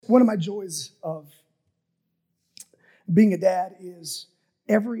One of my joys of being a dad is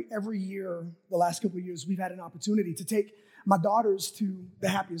every year, the last couple of years, we've had an opportunity to take my daughters to the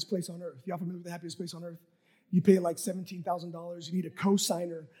happiest place on earth. Y'all familiar with the happiest place on earth? You pay like $17,000. You need a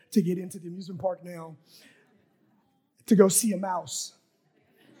co-signer to get into the amusement park now to go see a mouse.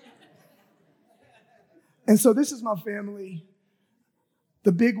 And so this is my family.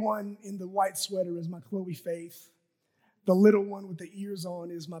 The big one in the white sweater is my Chloe Faith. The little one with the ears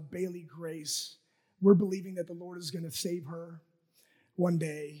on is my Bailey Grace. We're believing that the Lord is going to save her one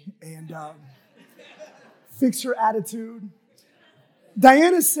day and fix her attitude.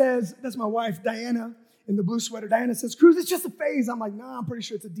 Diana says, that's my wife, Diana, in the blue sweater. Diana says, Cruz, it's just a phase. I'm like, nah, I'm pretty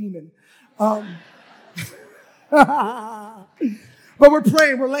sure it's a demon. But we're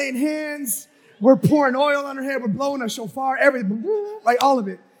praying. We're laying hands. We're pouring oil on her head. We're blowing a shofar, everything, like all of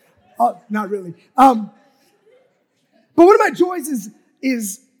it. Not really. But one of my joys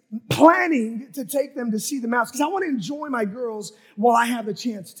is planning to take them to see the mouse because I want to enjoy my girls while I have the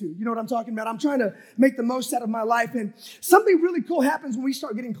chance to. You know what I'm talking about? I'm trying to make the most out of my life. And something really cool happens when we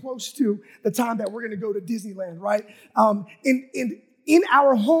start getting close to the time that we're going to go to Disneyland, right? In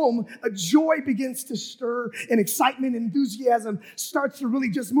our home, a joy begins to stir and excitement and enthusiasm starts to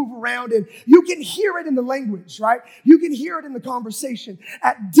really just move around. And you can hear it in the language, right? You can hear it in the conversation.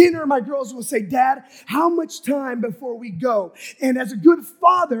 At dinner, my girls will say, Dad, how much time before we go? And as a good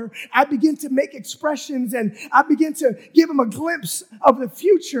father, I begin to make expressions and I begin to give them a glimpse of the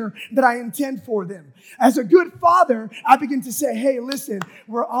future that I intend for them. As a good father, I begin to say, hey, listen,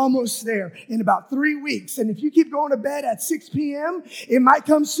 we're almost there in about 3 weeks. And if you keep going to bed at 6 p.m., it might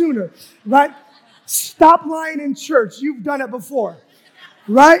come sooner, right? Stop lying in church. You've done it before,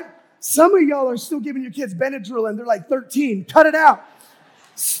 right? Some of y'all are still giving your kids Benadryl and they're like 13. Cut it out.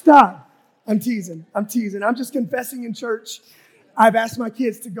 Stop. I'm teasing. I'm just confessing in church. I've asked my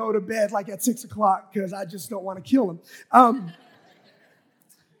kids to go to bed like at 6 o'clock because I just don't want to kill them.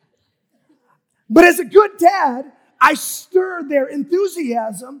 But as a good dad, I stir their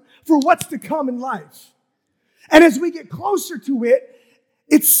enthusiasm for what's to come in life. And as we get closer to it,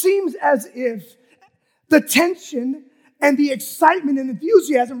 it seems as if the tension and the excitement and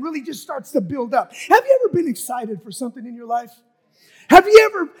enthusiasm really just starts to build up. Have you ever been excited for something in your life? Have you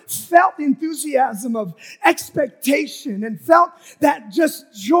ever felt the enthusiasm of expectation and felt that just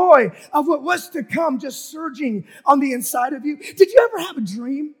joy of what was to come just surging on the inside of you? Did you ever have a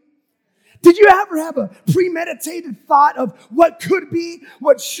dream? Did you ever have a premeditated thought of what could be,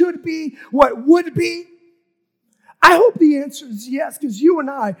 what should be, what would be? I hope the answer is yes, because you and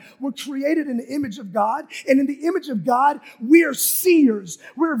I were created in the image of God. And in the image of God, we are seers.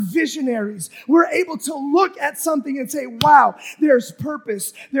 We're visionaries. We're able to look at something and say, wow, there's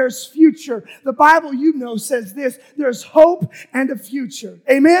purpose. There's future. The Bible, you know, says this. There's hope and a future.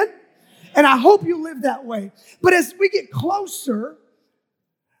 Amen? And I hope you live that way. But as we get closer,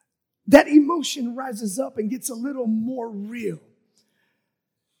 that emotion rises up and gets a little more real.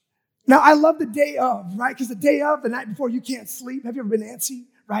 Now, I love the day of, right? Because the day of, the night before, you can't sleep. Have you ever been antsy,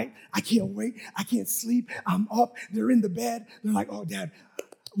 right? I can't wait. I can't sleep. I'm up. They're in the bed. They're like, oh, Dad,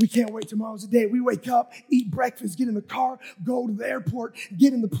 we can't wait. Tomorrow's the day. We wake up, eat breakfast, get in the car, go to the airport,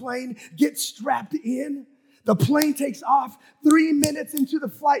 get in the plane, get strapped in. The plane takes off. 3 minutes into the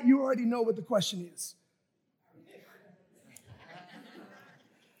flight, you already know what the question is.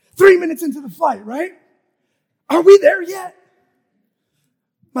 3 minutes into the flight, right? Are we there yet?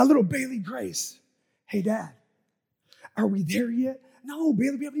 My little Bailey Grace. Hey, Dad, are we there yet? No,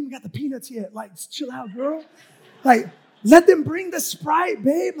 Bailey, we haven't even got the peanuts yet. Like, chill out, girl. Like, let them bring the Sprite,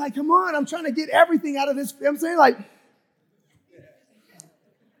 babe. Like, come on, I'm trying to get everything out of this. You know what I'm saying? Like,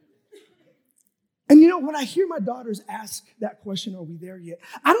 and you know, when I hear my daughters ask that question, are we there yet?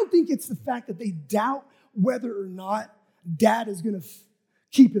 I don't think it's the fact that they doubt whether or not Dad is going to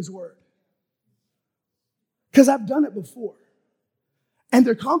keep his word. Because I've done it before. And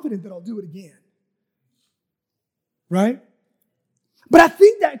they're confident that I'll do it again. Right? But I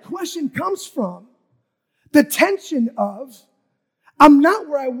think that question comes from the tension of, I'm not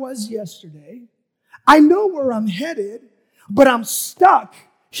where I was yesterday. I know where I'm headed, but I'm stuck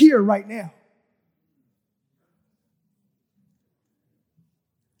here right now.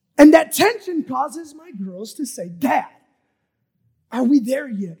 And that tension causes my girls to say, Dad, are we there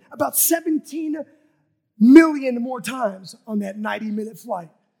yet? About 17 million more times on that 90-minute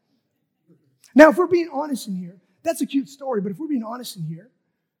flight. Now, if we're being honest in here, that's a cute story, but if we're being honest in here,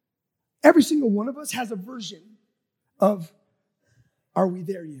 every single one of us has a version of, are we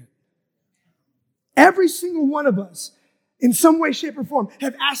there yet? Every single one of us, in some way, shape, or form,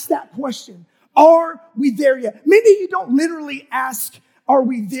 have asked that question. Are we there yet? Maybe you don't literally ask, are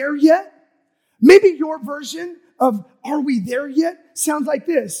we there yet? Maybe your version of are we there yet sounds like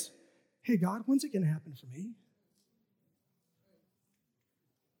this. Hey, God, when's it going to happen for me?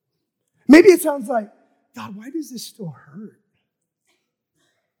 Maybe it sounds like, God, why does this still hurt?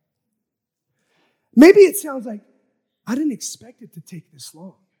 Maybe it sounds like, I didn't expect it to take this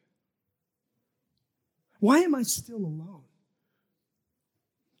long. Why am I still alone?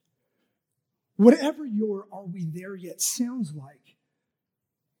 Whatever your are we there yet sounds like,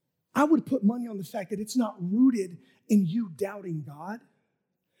 I would put money on the fact that it's not rooted in you doubting God,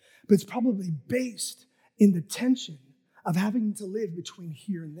 but it's probably based in the tension of having to live between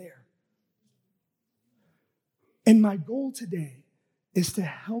here and there. And my goal today is to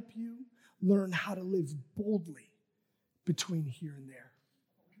help you learn how to live boldly between here and there.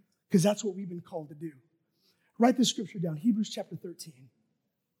 Because that's what we've been called to do. Write the scripture down, Hebrews chapter 13.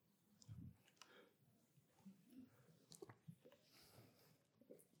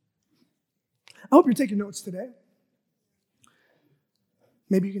 I hope you're taking notes today.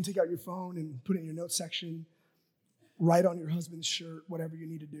 Maybe you can take out your phone and put it in your notes section, write on your husband's shirt, whatever you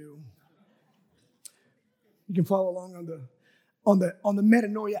need to do. You can follow along on the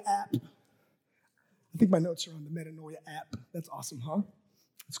Metanoia app. I think my notes are on the Metanoia app. That's awesome, huh?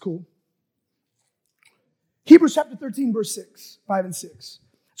 That's cool. Hebrews chapter 13, verse 5 and 6.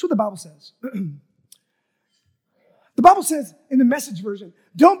 That's what the Bible says. The Bible says in the Message version,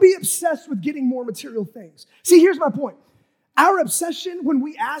 don't be obsessed with getting more material things. See, here's my point. Our obsession when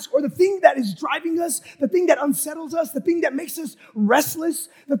we ask, or the thing that is driving us, the thing that unsettles us, the thing that makes us restless,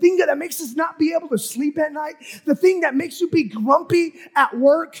 the thing that makes us not be able to sleep at night, the thing that makes you be grumpy at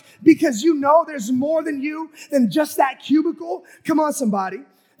work because you know there's more than you than just that cubicle. Come on, somebody.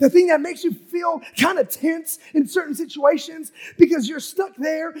 The thing that makes you feel kind of tense in certain situations because you're stuck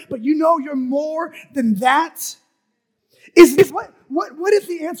there, but you know you're more than that. Is this what if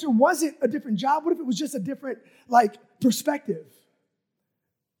the answer wasn't a different job? What if it was just a different, perspective?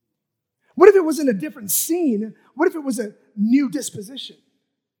 What if it wasn't a different scene? What if it was a new disposition?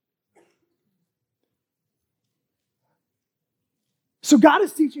 So God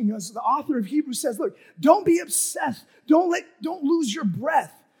is teaching us, the author of Hebrews says, look, don't be obsessed. Don't lose your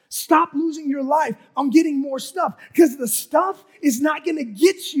breath. Stop losing your life on getting more stuff because the stuff is not going to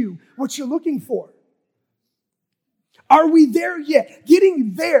get you what you're looking for. Are we there yet?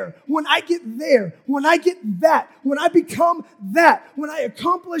 Getting there. When I get there, when I get that, when I become that, when I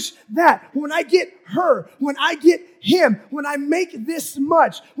accomplish that, when I get her, when I get him, when I make this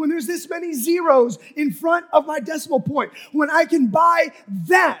much, when there's this many zeros in front of my decimal point, when I can buy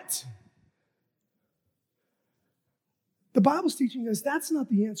that. The Bible's teaching us that's not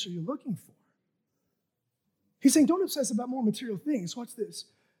the answer you're looking for. He's saying don't obsess about more material things. Watch this.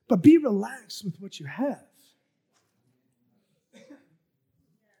 But be relaxed with what you have.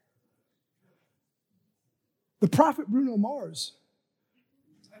 The prophet Bruno Mars.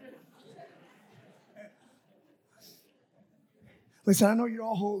 Listen, I know you're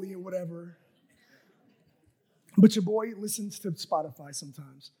all holy and whatever, but your boy listens to Spotify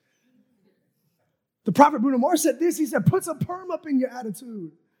sometimes. The prophet Bruno Mars said this. He said, put some perm up in your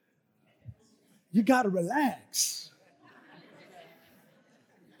attitude. You got to relax.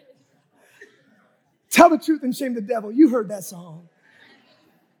 Tell the truth and shame the devil. You heard that song.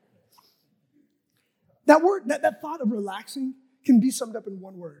 That word, that thought of relaxing can be summed up in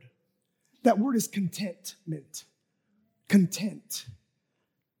one word. That word is contentment. Content.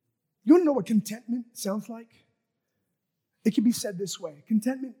 You want to know what contentment sounds like? It can be said this way.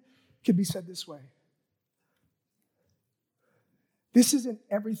 Contentment can be said this way. This isn't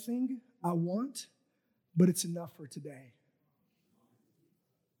everything I want, but it's enough for today.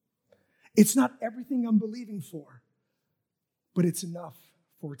 It's not everything I'm believing for, but it's enough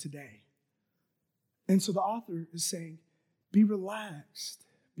for today. And so the author is saying, be relaxed,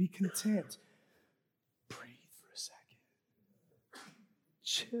 be content. Breathe for a second.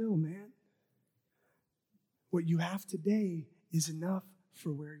 Chill, man. What you have today is enough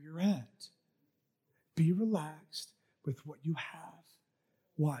for where you're at. Be relaxed with what you have.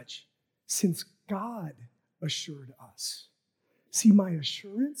 Watch. Since God assured us. See, my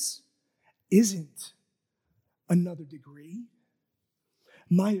assurance isn't another degree.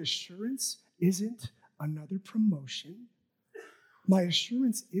 My assurance isn't another promotion. My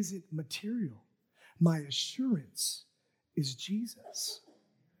assurance isn't material. My assurance is Jesus.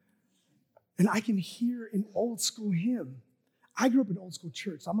 And I can hear an old school hymn. I grew up in old school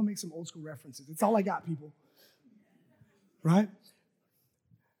church, so I'm going to make some old school references. It's all I got, people. Right?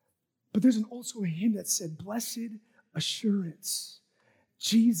 But there's an old school hymn that said, blessed assurance,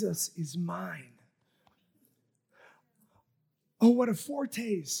 Jesus is mine. Oh, what a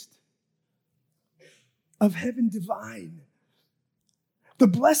foretaste of heaven divine. The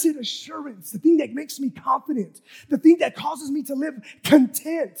blessed assurance, the thing that makes me confident, the thing that causes me to live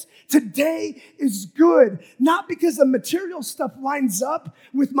content. Today is good, not because the material stuff lines up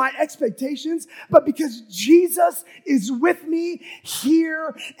with my expectations, but because Jesus is with me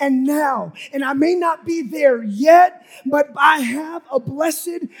here and now. And I may not be there yet, but I have a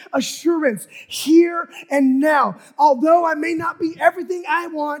blessed assurance here and now. Although I may not be everything I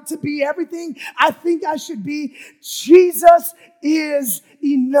want to be, everything I think I should be, Jesus is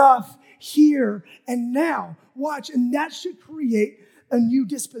enough here and now. Watch, and that should create a new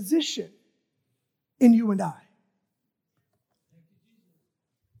disposition in you and I.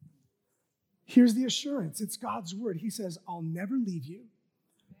 Here's the assurance. It's God's word. He says, I'll never leave you.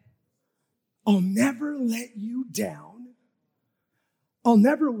 I'll never let you down. I'll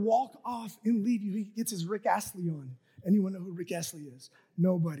never walk off and leave you. He gets his Rick Astley on. Anyone know who Rick Astley is?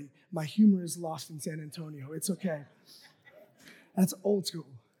 Nobody. My humor is lost in San Antonio. It's okay. That's old school.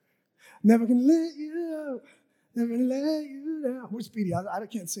 Never gonna let you down. Never gonna let you down. Where's Speedy? I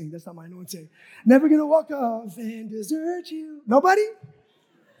can't sing. That's not my anointing. Never gonna walk off and desert you. Nobody?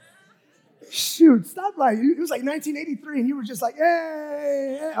 Shoot, stop like it was like 1983 and you were just like,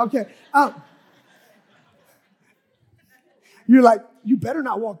 hey. Okay. You're like, you better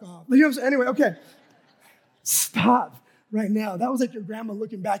not walk off. You know what I'm saying? Anyway, okay. Stop right now. That was like your grandma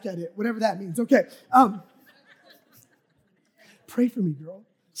looking back at it, whatever that means. Okay. Pray for me, girl.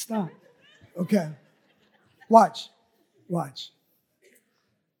 Stop. Okay. Watch.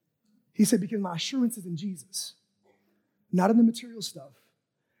 He said, because my assurance is in Jesus, not in the material stuff.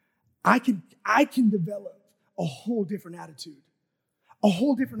 I can develop a whole different attitude. A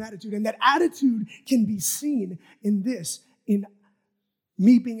whole different attitude. And that attitude can be seen in this, in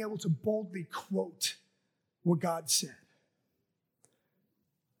me being able to boldly quote what God said.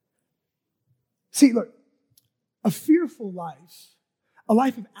 See, look, a fearful life, a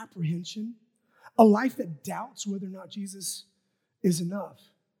life of apprehension, a life that doubts whether or not Jesus is enough,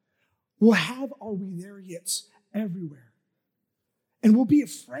 will have "are we there yet" everywhere. And we'll be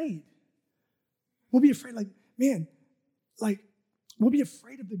afraid. We'll be afraid, we'll be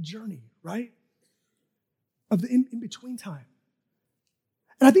afraid of the journey, right? Of the in-between time.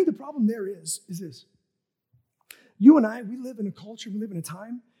 And I think the problem there is this. You and I, we live in a culture, we live in a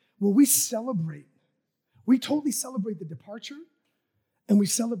time where we totally celebrate the departure and we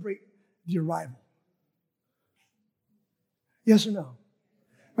celebrate the arrival. Yes or no?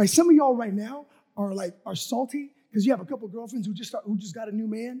 Right? Some of y'all right now are salty because you have a couple of girlfriends who just got a new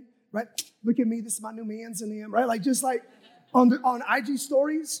man, right? Look at me, this is my new man's in them, right? Like just like on IG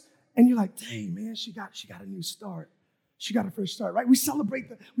stories, and you're like, dang man, she got a new start. She got a fresh start, right? We celebrate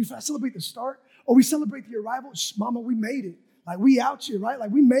the start, or we celebrate the arrival. Mama, we made it. Like we out here, right?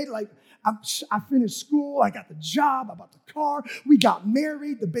 Like we made it. Like I finished school. I got the job. I bought the car. We got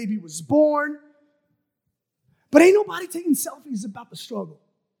married. The baby was born. But ain't nobody taking selfies about the struggle.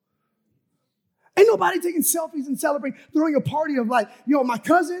 Ain't nobody taking selfies and throwing a party of like, my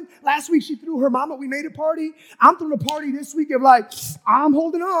cousin, last week she threw her mama, we made a party. I'm throwing a party this week of like, I'm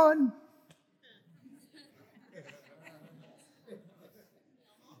holding on.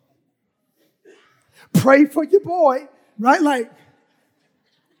 Pray for your boy, right? Like,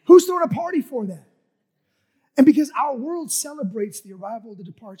 who's throwing a party for that? And because our world celebrates the arrival, the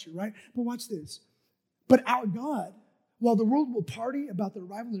departure, right? But watch this. But our God, while the world will party about the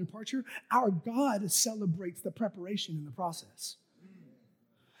arrival and the departure, our God celebrates the preparation in the process.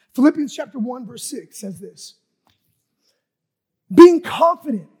 Philippians chapter 1, verse 6 says this. Being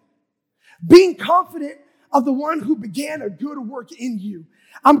confident of the one who began a good work in you.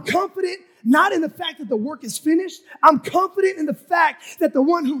 I'm confident not in the fact that the work is finished. I'm confident in the fact that the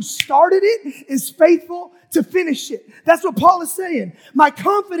one who started it is faithful to finish it. That's what Paul is saying. My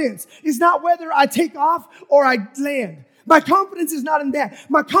confidence is not whether I take off or I land. My confidence is not in that.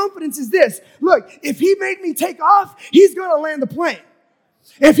 My confidence is this. Look, if he made me take off, he's going to land the plane.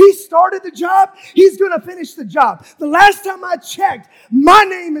 If he started the job, he's going to finish the job. The last time I checked, my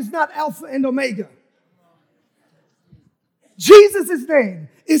name is not Alpha and Omega. Jesus' name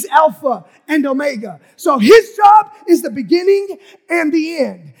is Alpha and Omega. So his job is the beginning and the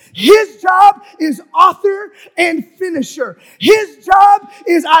end. His job is author and finisher. His job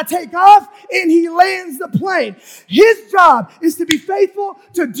is I take off and he lands the plane. His job is to be faithful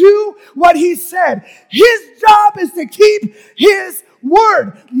to do what he said. His job is to keep his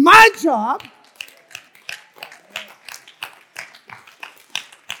word. My job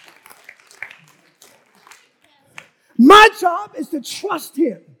is to trust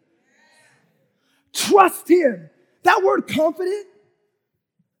him. Trust him. That word confident,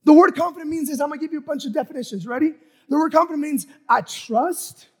 the word confident means this. I'm going to give you a bunch of definitions. Ready? The word confident means I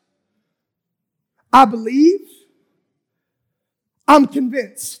trust, I believe, I'm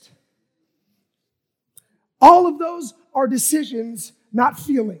convinced. All of those are decisions, not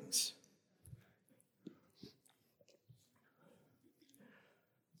feelings.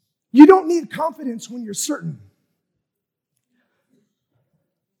 You don't need confidence when you're certain.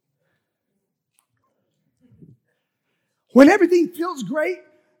 When everything feels great,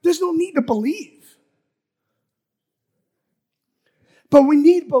 there's no need to believe. But we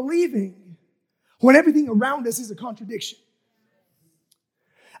need believing when everything around us is a contradiction.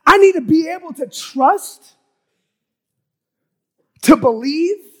 I need to be able to trust, to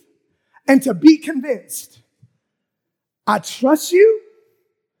believe, and to be convinced. I trust you.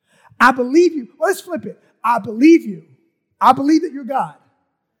 I believe you. Well, let's flip it. I believe you. I believe that you're God.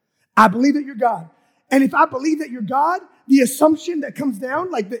 I believe that you're God. And if I believe that you're God, the assumption that comes down,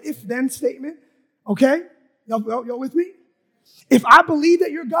 like the if-then statement, okay? Y'all with me? If I believe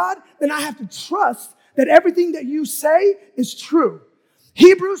that you're God, then I have to trust that everything that you say is true.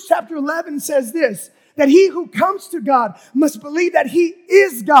 Hebrews chapter 11 says this, that he who comes to God must believe that he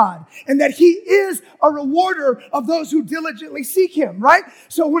is God and that he is a rewarder of those who diligently seek him, right?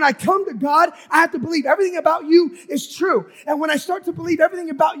 So when I come to God, I have to believe everything about you is true. And when I start to believe everything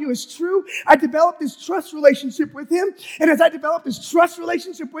about you is true, I develop this trust relationship with him. And as I develop this trust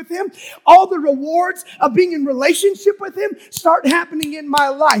relationship with him, all the rewards of being in relationship with him start happening in my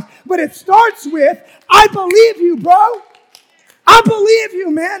life. But it starts with, I believe you, bro. I believe you,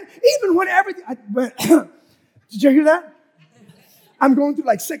 man. Even when everything... Did you hear that? I'm going through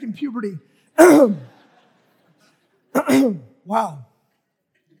like second puberty. Wow.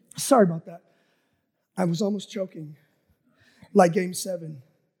 Sorry about that. I was almost choking. Like game 7.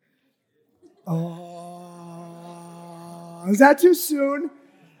 Oh, is that too soon?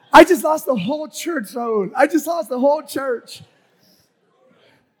 I just lost the whole church zone. I just lost the whole church.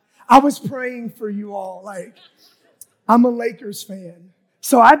 I was praying for you all, like... I'm a Lakers fan.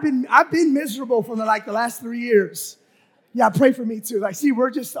 So I've been miserable for the last 3 years. Yeah, pray for me too. Like, see, we're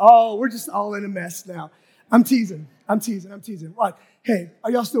just all in a mess now. I'm teasing. What? Hey,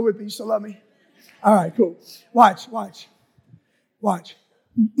 are y'all still with me? You still love me? All right, cool. Watch.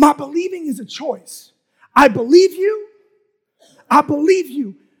 My believing is a choice. I believe you. I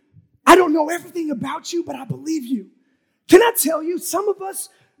don't know everything about you, but I believe you. Can I tell you,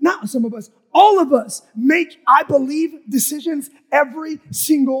 all of us make I believe decisions every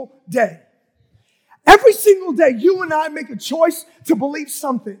single day. Every single day, you and I make a choice to believe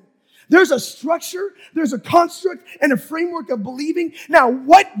something. There's a structure, there's a construct, and a framework of believing. Now,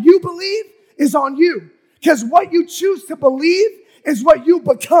 what you believe is on you, because what you choose to believe is what you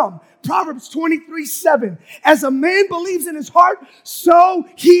become. Proverbs 23:7. As a man believes in his heart, so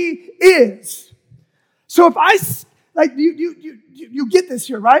he is. So if you get this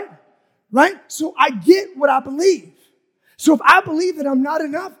here, right? Right? So I get what I believe. So if I believe that I'm not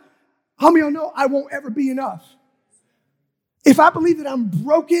enough, how many of y'all know I won't ever be enough? If I believe that I'm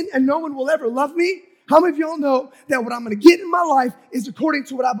broken and no one will ever love me, how many of y'all know that what I'm going to get in my life is according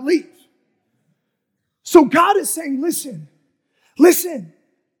to what I believe? So God is saying, listen,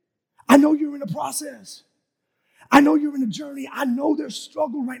 I know you're in a process. I know you're in a journey. I know there's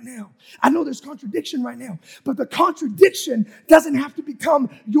struggle right now. I know there's contradiction right now. But the contradiction doesn't have to become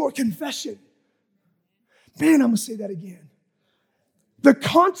your confession. Man, I'm going to say that again. The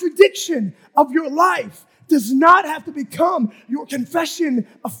contradiction of your life does not have to become your confession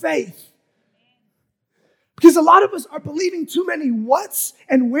of faith. Because a lot of us are believing too many whats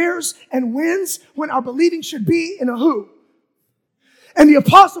and wheres and whens when our believing should be in a who. And the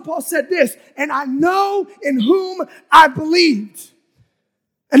Apostle Paul said this, and I know in whom I believed.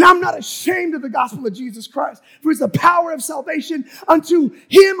 And I'm not ashamed of the gospel of Jesus Christ, for it's the power of salvation unto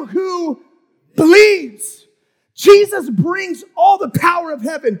him who believes. Jesus brings all the power of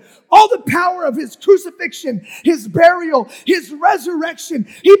heaven, all the power of his crucifixion, his burial, his resurrection.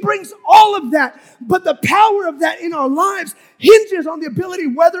 He brings all of that. But the power of that in our lives hinges on the ability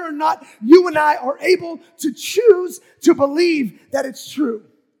whether or not you and I are able to choose to believe that it's true.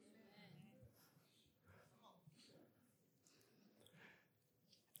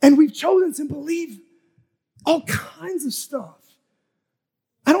 And we've chosen to believe all kinds of stuff.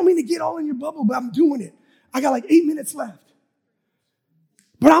 I don't mean to get all in your bubble, but I'm doing it. I got like 8 minutes left.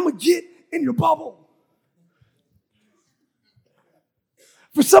 But I'm going to get in your bubble.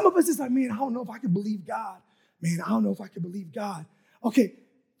 For some of us, it's like, man, I don't know if I can believe God. Man, I don't know if I can believe God. Okay,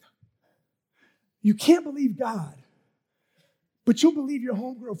 you can't believe God, but you'll believe your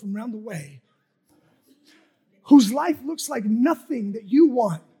homegirl from around the way whose life looks like nothing that you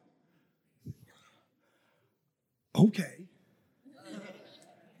want. Okay.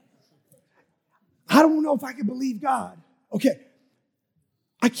 I don't know if I can believe God. Okay.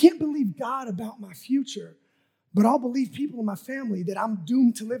 I can't believe God about my future, but I'll believe people in my family that I'm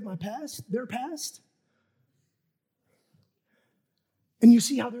doomed to live my past, their past. And you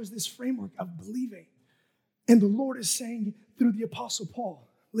see how there's this framework of believing. And the Lord is saying through the Apostle Paul,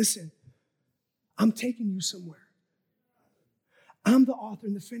 listen, I'm taking you somewhere. I'm the author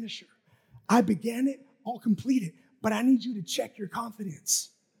and the finisher. I began it, I'll complete it, but I need you to check your confidence.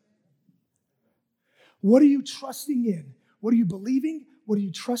 What are you trusting in? What are you believing? What are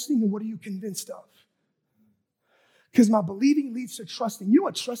you trusting? And what are you convinced of? Because my believing leads to trusting. You know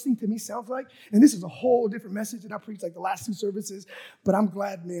what trusting to me sounds like? And this is a whole different message that I preached like the last 2 services, but I'm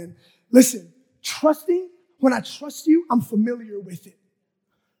glad, man. Listen, trusting, when I trust you, I'm familiar with it.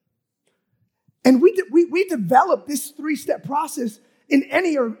 And we develop this 3-step process in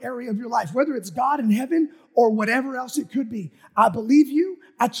any area of your life, whether it's God in heaven or whatever else it could be. I believe you,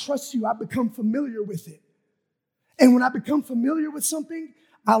 I trust you, I become familiar with it. And when I become familiar with something,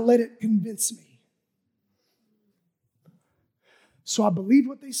 I let it convince me. So I believed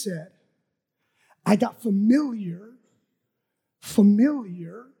what they said. I got familiar.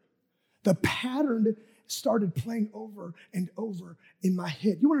 The pattern started playing over and over in my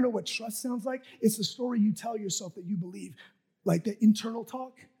head. You want to know what trust sounds like? It's the story you tell yourself that you believe. Like the internal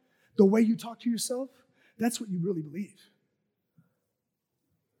talk, the way you talk to yourself, that's what you really believe.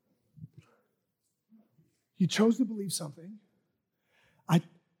 You chose to believe something. I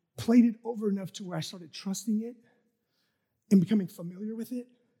played it over enough to where I started trusting it and becoming familiar with it,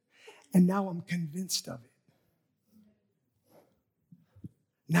 and now I'm convinced of it.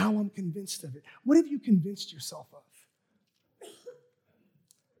 Now I'm convinced of it. What have you convinced yourself of?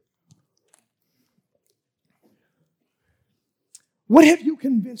 What have you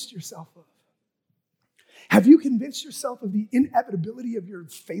convinced yourself of? Have you convinced yourself of the inevitability of your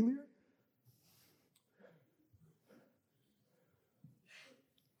failure?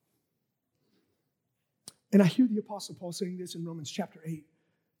 And I hear the Apostle Paul saying this in Romans chapter 8.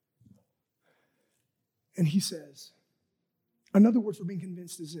 And he says, another word for being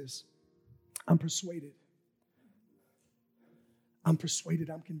convinced is this: I'm persuaded. I'm persuaded,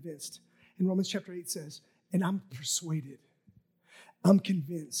 I'm convinced. And Romans chapter 8 says, and I'm persuaded, I'm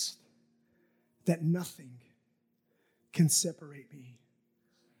convinced that nothing can separate me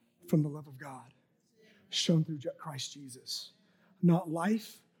from the love of God shown through Christ Jesus. Not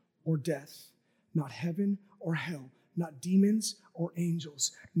life or death, not heaven or hell, not demons or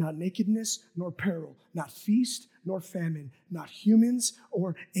angels, not nakedness nor peril, not feast nor famine, not humans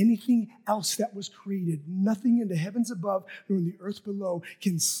or anything else that was created. Nothing in the heavens above nor in the earth below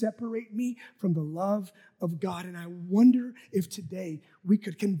can separate me from the love of God. And I wonder if today we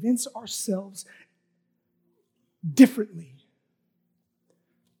could convince ourselves differently.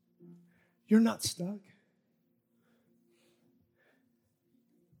 You're not stuck.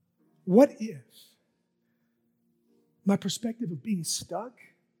 What if my perspective of being stuck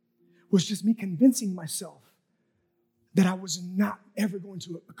was just me convincing myself that I was not ever going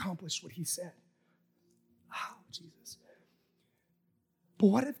to accomplish what he said? Oh, Jesus. But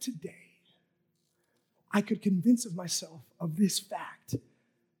what if today I could convince of myself of this fact?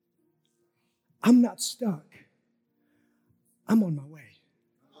 I'm not stuck. I'm on my way.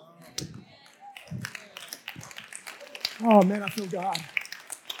 Oh, man, I feel God.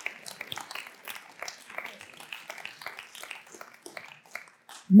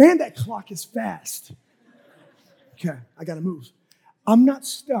 Man, that clock is fast. Okay, I got to move. I'm not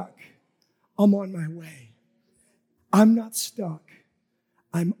stuck. I'm on my way. I'm not stuck.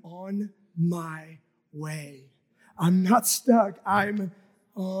 I'm on my way. I'm not stuck. I'm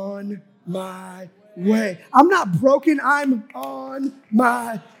on my way. I'm not broken. I'm on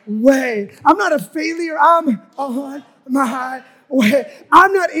my way. I'm not a failure. I'm on my way.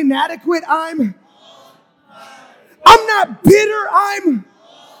 I'm not inadequate. I'm not bitter. I'm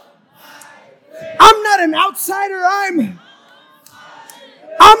not an outsider. I'm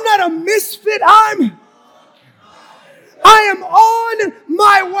not a misfit. I am on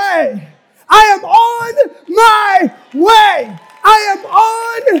my way. I am on my way. I am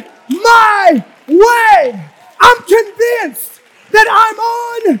on my way. I'm convinced that I'm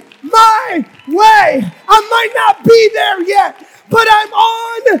on my way. I might not be there yet, but I'm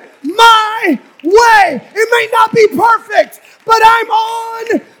on my way. It may not be perfect, but I'm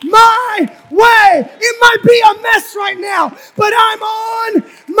on my way. It might be a mess right now, but I'm on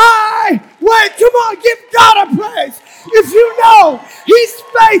my way. Come on, give God a praise. If you know He's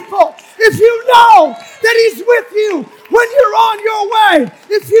faithful, if you know that He's with you when you're on your way.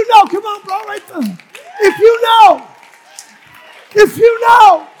 If you know, come on, bro, right there. If you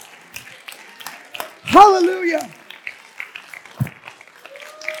know, hallelujah.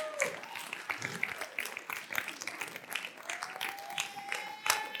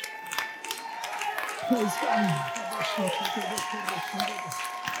 Praise God.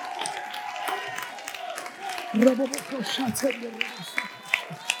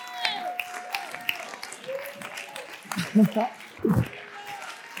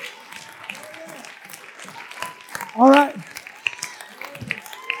 All right.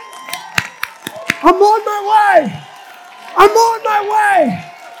 I'm on my way. I'm on my way.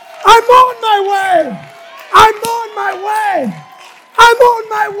 I'm on my way. I'm on my way. I'm on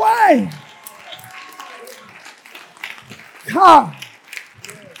my way. God.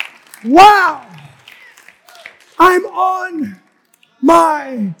 Wow. I'm on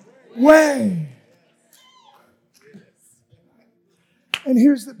my way. And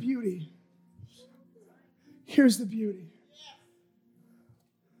here's the beauty. Here's the beauty.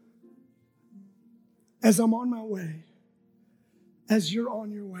 As I'm on my way, as you're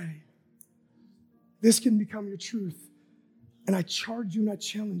on your way, this can become your truth. And I charge you and I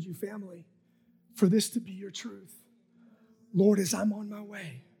challenge you, family, for this to be your truth. Lord, as I'm on my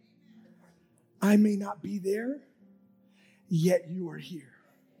way, I may not be there, yet you are here.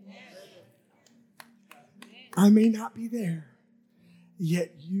 I may not be there,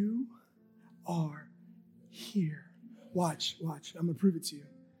 yet you are here. Watch. I'm going to prove it to you.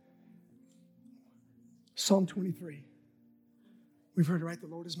 Psalm 23. We've heard it, right? The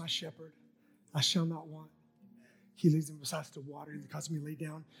Lord is my shepherd. I shall not want. He leads me beside still water and causes me to lay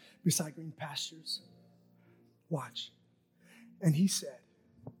down beside green pastures. Watch. And he said,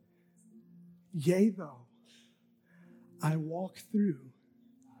 yea, though I walk through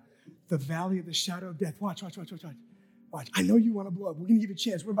the valley of the shadow of death. Watch. I know you want to blow up. We're going to give you a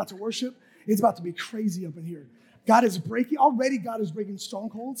chance. We're about to worship. It's about to be crazy up in here. God is breaking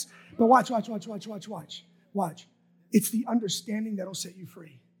strongholds. But watch. It's the understanding that'll set you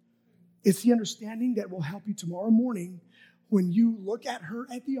free. It's the understanding that will help you tomorrow morning when you look at her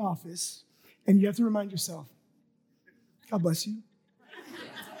at the office and you have to remind yourself, God bless you.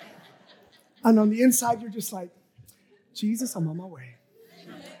 And on the inside, you're just like, Jesus, I'm on my way.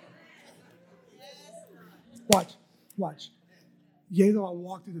 Watch. Yea, though I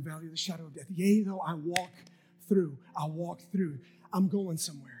walk through the valley of the shadow of death. Yea, though I walk through. I'm going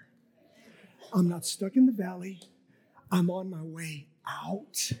somewhere. I'm not stuck in the valley. I'm on my way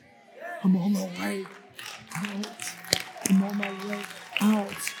out. I'm on my way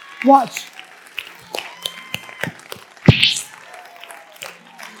out. Watch.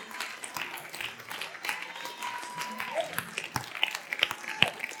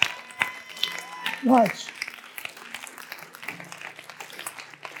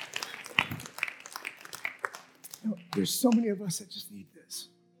 There's so many of us that just need this.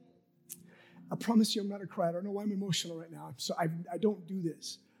 I promise you I'm not a crier. I don't know why I'm emotional right now. So I don't do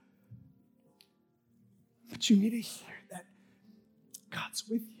this. But you need to hear that God's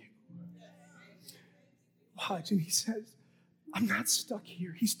with you. Watch, and he says, I'm not stuck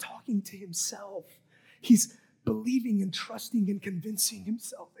here. He's talking to himself. He's believing and trusting and convincing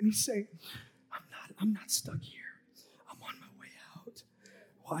himself. And he's saying, I'm not stuck here. I'm on my way out.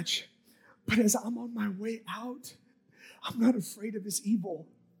 Watch. But as I'm on my way out, I'm not afraid of his evil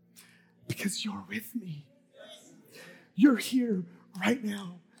because you're with me. You're here right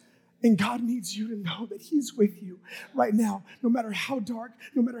now. And God needs you to know that he's with you right now. No matter how dark,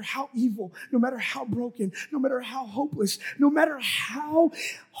 no matter how evil, no matter how broken, no matter how hopeless, no matter how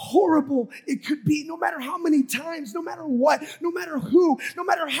horrible it could be, no matter how many times, no matter what, no matter who, no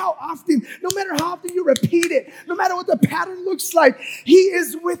matter how often, no matter how often you repeat it, no matter what the pattern looks like, he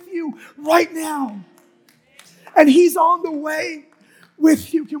is with you right now. And he's on the way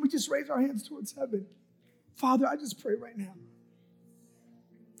with you. Can we just raise our hands towards heaven? Father, I just pray right now.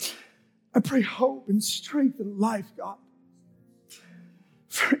 I pray hope and strength and life, God,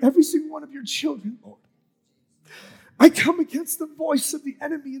 for every single one of your children, Lord. I come against the voice of the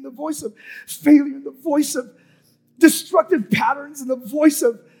enemy and the voice of failure and the voice of destructive patterns and the voice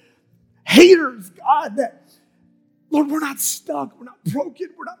of haters, God, that, Lord, we're not stuck, we're not broken,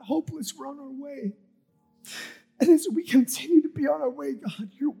 we're not hopeless, we're on our way. And as we continue to be on our way, God,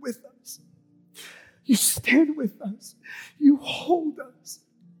 you're with us. You stand with us. You hold us.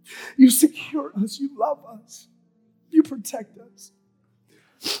 You secure us. You love us. You protect us.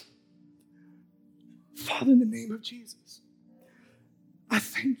 Father, in the name of Jesus, I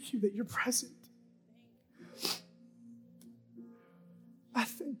thank you that you're present. I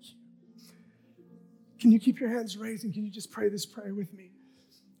thank you. Can you keep your hands raised and can you just pray this prayer with me?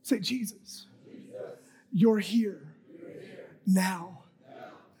 Say, Jesus, you're here now.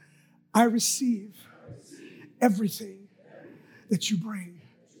 I receive everything that you bring.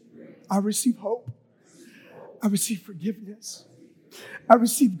 I receive hope. I receive forgiveness. I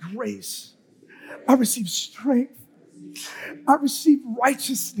receive grace. I receive strength. I receive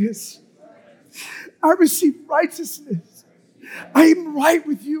righteousness. I receive righteousness. I am right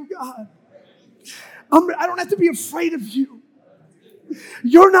with you, God. I don't have to be afraid of you.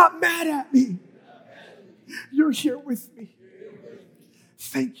 You're not mad at me. You're here with me.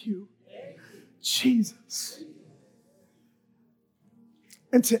 Thank you, Jesus.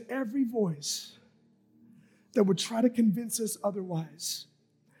 And to every voice that would try to convince us otherwise,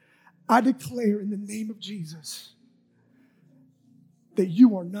 I declare in the name of Jesus that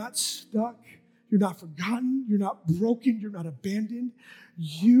you are not stuck, you're not forgotten, you're not broken, you're not abandoned.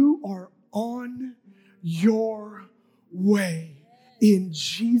 You are on your way. In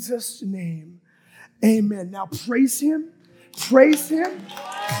Jesus' name, amen. Now praise him, praise him,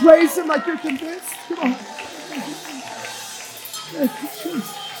 praise him like you're convinced. Come on.